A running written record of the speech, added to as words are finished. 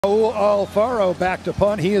Alfaro back to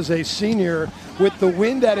punt. He is a senior with the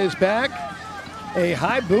wind at his back. A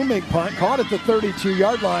high booming punt caught at the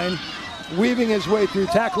 32-yard line, weaving his way through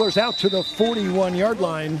tacklers out to the 41-yard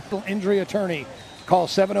line. Injury attorney. Call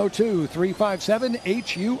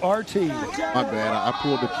 702-357-HURT. My bad. I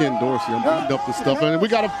pulled the Ken Dorsey. I'm beating up the stuff. And we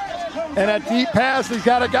got a deep pass. He's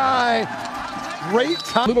got a guy. Great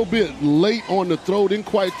time. A little bit late on the throw. Didn't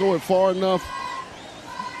quite throw it far enough.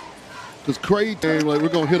 Because Craig, like, we're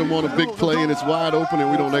going to hit him on a big play, and it's wide open,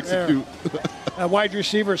 and we don't execute. A wide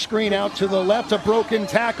receiver screen out to the left. A broken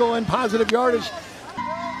tackle and positive yardage.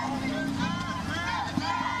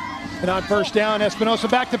 And on first down, Espinosa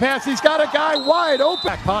back to pass. He's got a guy wide open.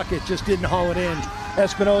 Back pocket, just didn't haul it in.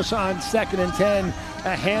 Espinosa on 2nd and 10.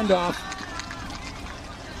 A handoff.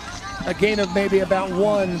 A gain of maybe about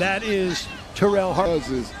 1. That is Terrell Hart.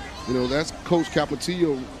 You know, that's Coach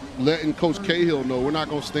Capetillo letting Coach Cahill know we're not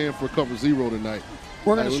going to stand for cover 0 tonight.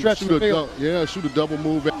 We're going to stretch the field. Shoot a double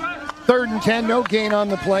move. 3rd and 10, no gain on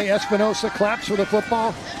the play. Espinosa claps for the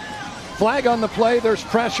football. Flag on the play. There's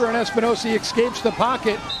pressure on Espinosa. He escapes the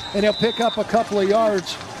pocket, and he'll pick up a couple of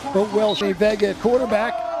yards. But Vega,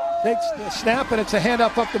 quarterback, takes the snap, and it's a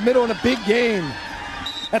handoff up the middle and a big gain.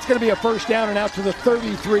 That's going to be a first down and out to the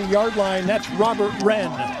 33-yard line. That's Robert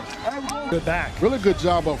Wren. Good back. Really good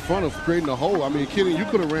job up front of creating a hole. I mean, Kenny, you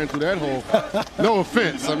could have ran through that hole. No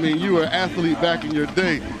offense. I mean, you were an athlete back in your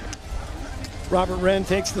day. Robert Wren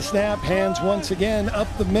takes the snap, hands once again up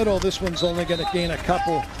the middle. This one's only going to gain a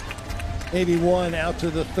couple, maybe 1 out to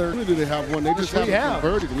the 3rd. Really, they have one. They just haven't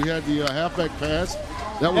converted. We had the halfback pass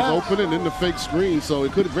that was open, and then the fake screen, so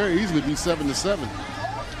it could very easily be 7-7.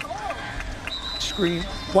 Screen,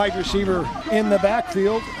 wide receiver in the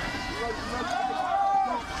backfield.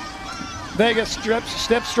 Vegas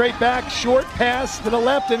steps straight back, short pass to the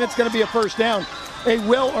left, and it's going to be a first down. A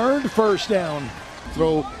well-earned first down.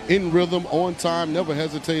 Throw in rhythm, on time, never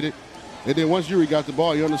hesitated. And then once Yuri got the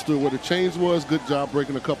ball, he understood where the change was. Good job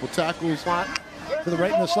breaking a couple tackles. To the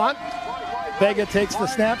right in the slot. Vega takes the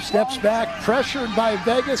snap, steps back, pressured by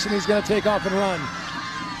Vegas, and he's going to take off and run.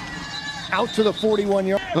 Out to the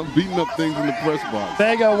 41-yard. I'm beating up things in the press box.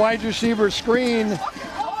 Vega, wide receiver screen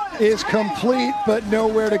is complete, but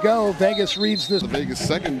nowhere to go. Vegas reads this. The Vegas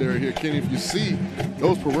secondary here, Kenny, if you see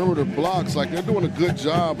those perimeter blocks, like they're doing a good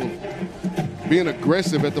job of being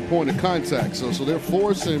aggressive at the point of contact. So they're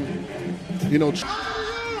forcing, you know.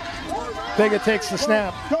 Vega takes the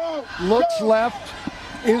snap, looks left,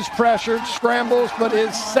 is pressured, scrambles, but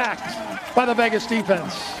is sacked by the Vegas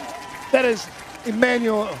defense. That is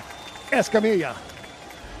Emmanuel Escamilla.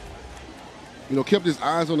 You know, kept his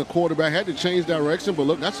eyes on the quarterback, had to change direction, but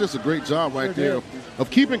look, that's just a great job right there of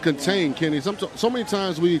keeping contained, Kenny. So many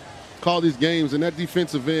times we call these games, and that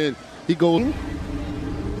defensive end, he goes.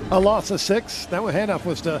 A loss of 6. That handoff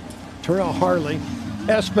was to Terrell Harley.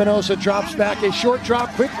 Espinosa drops back, a short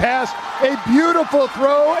drop, quick pass, a beautiful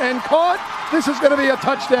throw, and caught. This is going to be a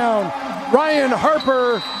touchdown. Ryan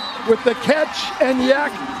Harper with the catch and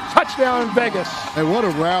yak. Touchdown Vegas. And what a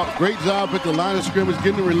route. Great job at the line of scrimmage,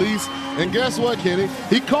 getting the release. And guess what, Kenny?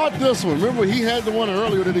 He caught this one. Remember, he had the one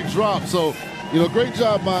earlier that he dropped. So, you know, great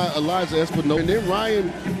job by Elijah Espinosa. And then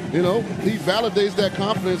Ryan, you know, he validates that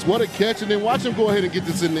confidence. What a catch. And then watch him go ahead and get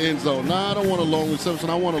this in the end zone. Nah, I don't want a long reception.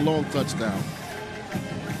 I want a long touchdown.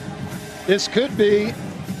 This could be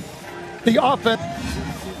the offense.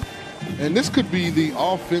 And this could be the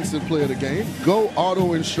offensive play of the game. Go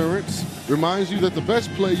Auto Insurance reminds you that the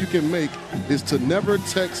best play you can make is to never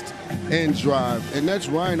text and drive. And that's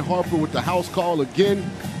Ryan Harper with the house call again.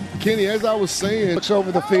 Kenny, as I was saying. Looks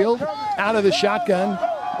over the field, out of the shotgun,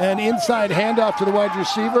 and inside handoff to the wide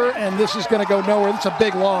receiver, and this is going to go nowhere. It's a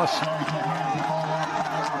big loss.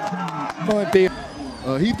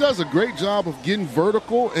 He does a great job of getting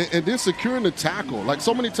vertical and then securing the tackle. Like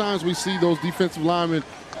so many times we see those defensive linemen.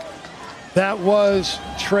 That was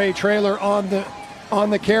Trey Traylor on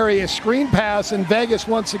the carry, a screen pass, and Vegas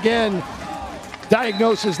once again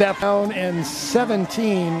diagnoses that down, and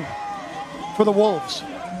 17 for the Wolves.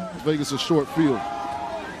 Vegas a short field.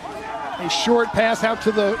 A short pass out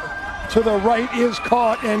to the right is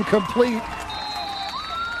caught and complete.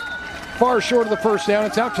 Far short of the first down.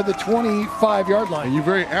 It's out to the 25-yard line. And you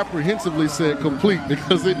very apprehensively said complete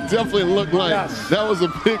because it definitely looked like that was a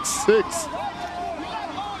pick 6.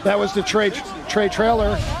 That was the Trey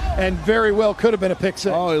Traylor, and very well could have been a pick 6.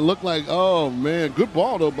 Oh, it looked like, oh, man. Good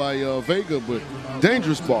ball, though, by Vega, but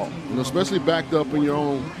dangerous ball, you know, especially backed up in your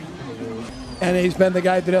own. And he's been the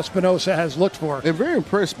guy that Espinosa has looked for. And very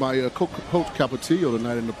impressed by Coach Capetillo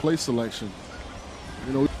tonight in the play selection.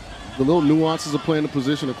 You know, the little nuances of playing the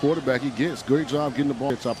position of quarterback he gets. Great job getting the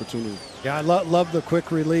ball. It's opportunity. Yeah, I love the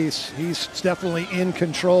quick release. He's definitely in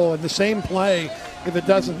control. And the same play, if it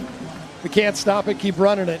doesn't, we can't stop it, keep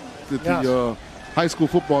running it. That the high school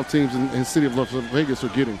football teams in the city of Las Vegas are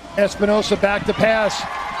getting. Espinosa back to pass.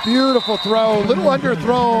 Beautiful throw, little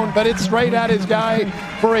underthrown, but it's straight at his guy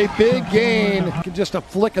for a big gain. Just a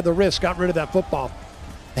flick of the wrist got rid of that football.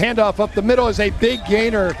 Handoff up the middle is a big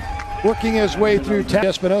gainer, working his way through.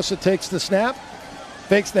 Espinosa takes the snap,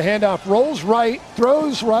 fakes the handoff, rolls right,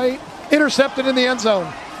 throws right, intercepted in the end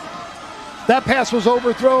zone. That pass was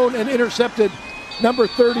overthrown and intercepted, number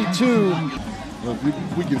 32.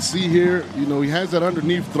 We can see here, you know, he has that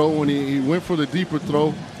underneath throw when he went for the deeper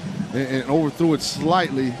throw and overthrew it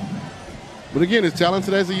slightly. But again, as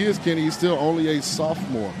talented as he is, Kenny, he's still only a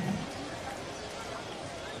sophomore.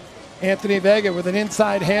 Anthony Vega with an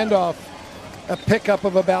inside handoff, a pickup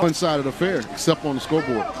of about one side of the fair, except on the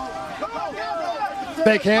scoreboard.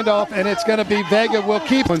 Fake handoff, and it's going to be Vega will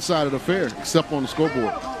keep one side of the fair, except on the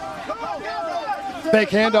scoreboard. Fake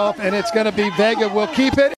handoff, and it's going to be Vega will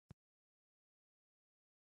keep it.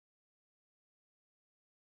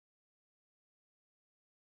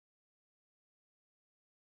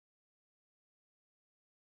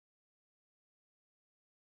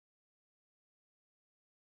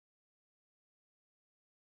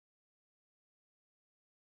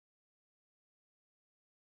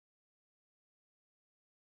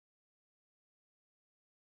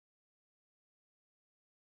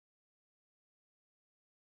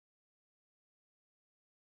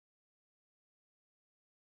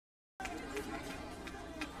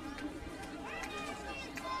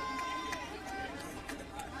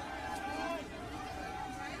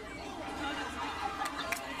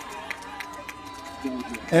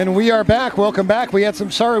 And we are back. Welcome back. We had some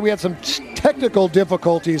technical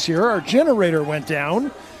difficulties here. Our generator went down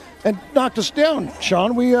and knocked us down.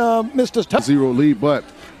 Sean, we missed a touch. 0 lead, but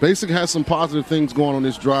Basic has some positive things going on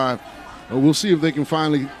this drive. We'll see if they can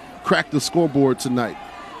finally crack the scoreboard tonight.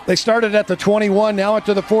 They started at the 21, now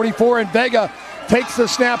into the 44, and Vega takes the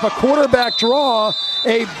snap, a quarterback draw,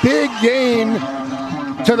 a big gain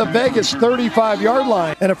to the Vegas 35-yard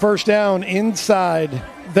line, and a first down inside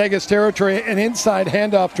Vegas territory, an inside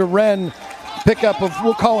handoff to Wren, pickup of,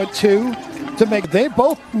 we'll call it 2, to make. They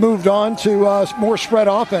both moved on to more spread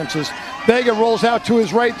offenses. Vega rolls out to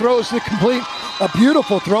his right, throws the complete, a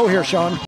beautiful throw here, Sean.